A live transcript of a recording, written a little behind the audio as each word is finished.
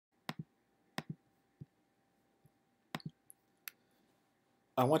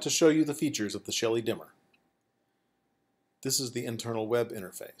I want to show you the features of the Shelly Dimmer. This is the internal web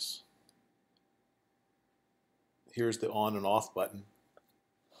interface. Here's the on and off button,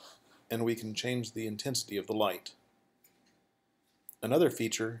 and we can change the intensity of the light. Another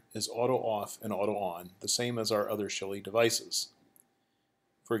feature is auto off and auto on, the same as our other Shelly devices.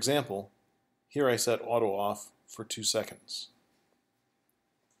 For example, here I set auto off for 2 seconds.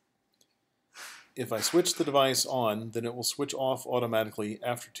 If I switch the device on, then it will switch off automatically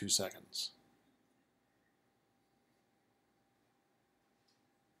after 2 seconds.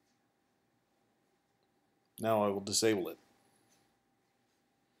 Now I will disable it.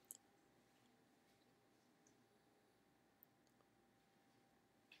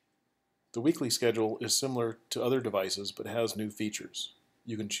 The weekly schedule is similar to other devices but has new features.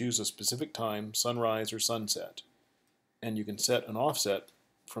 You can choose a specific time, sunrise or sunset, and you can set an offset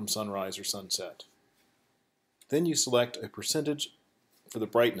from sunrise or sunset. Then you select a percentage for the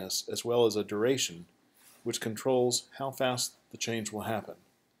brightness as well as a duration, which controls how fast the change will happen.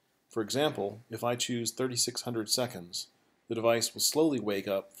 For example, if I choose 3600 seconds, the device will slowly wake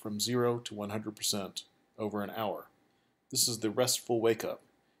up from 0 to 100% over an hour. This is the restful wake up.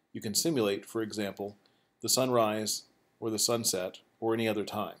 You can simulate, for example, the sunrise or the sunset or any other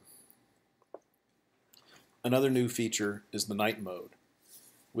time. Another new feature is the night mode.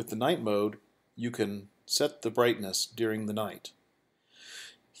 With the night mode, you can set the brightness during the night.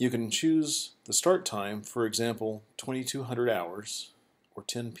 You can choose the start time, for example, 2200 hours or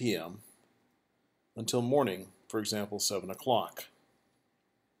 10 p.m. until morning, for example, 7 o'clock.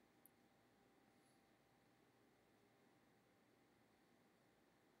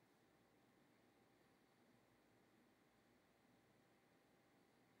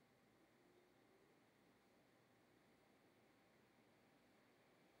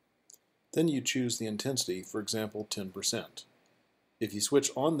 Then you choose the intensity, for example 10%. If you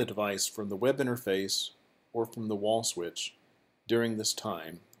switch on the device from the web interface or from the wall switch during this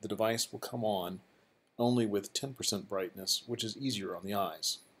time, the device will come on only with 10% brightness, which is easier on the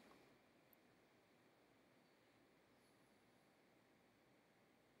eyes.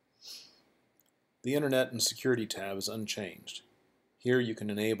 The Internet and Security tab is unchanged. Here you can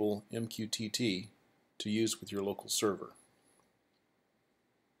enable MQTT to use with your local server.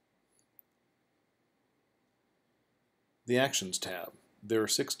 The Actions tab. There are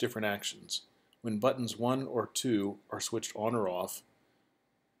 6 different actions. When buttons 1 or 2 are switched on or off,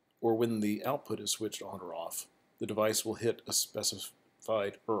 or when the output is switched on or off, the device will hit a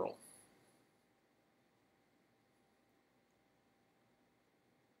specified URL.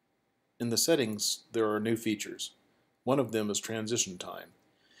 In the settings, there are new features. One of them is transition time.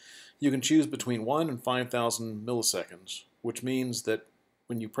 You can choose between 1 and 5,000 milliseconds, which means that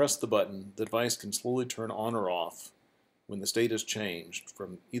when you press the button, the device can slowly turn on or off when the state is changed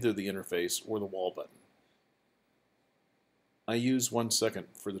from either the interface or the wall button. I use 1 second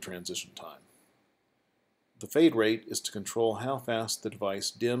for the transition time. The fade rate is to control how fast the device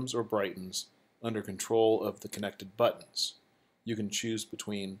dims or brightens under control of the connected buttons. You can choose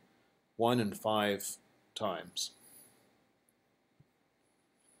between 1 and 5 times.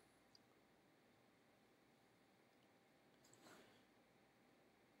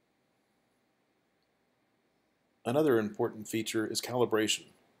 Another important feature is calibration,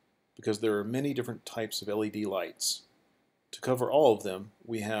 because there are many different types of LED lights. To cover all of them,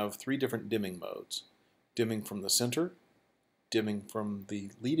 we have 3 different dimming modes: dimming from the center, dimming from the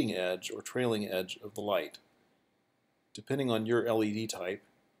leading edge or trailing edge of the light. Depending on your LED type,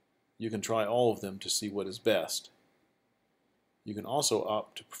 you can try all of them to see what is best. You can also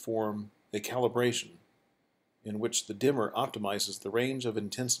opt to perform a calibration, in which the dimmer optimizes the range of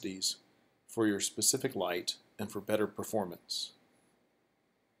intensities for your specific light and for better performance.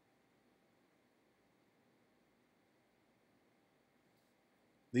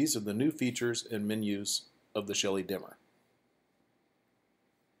 These are the new features and menus of the Shelly Dimmer.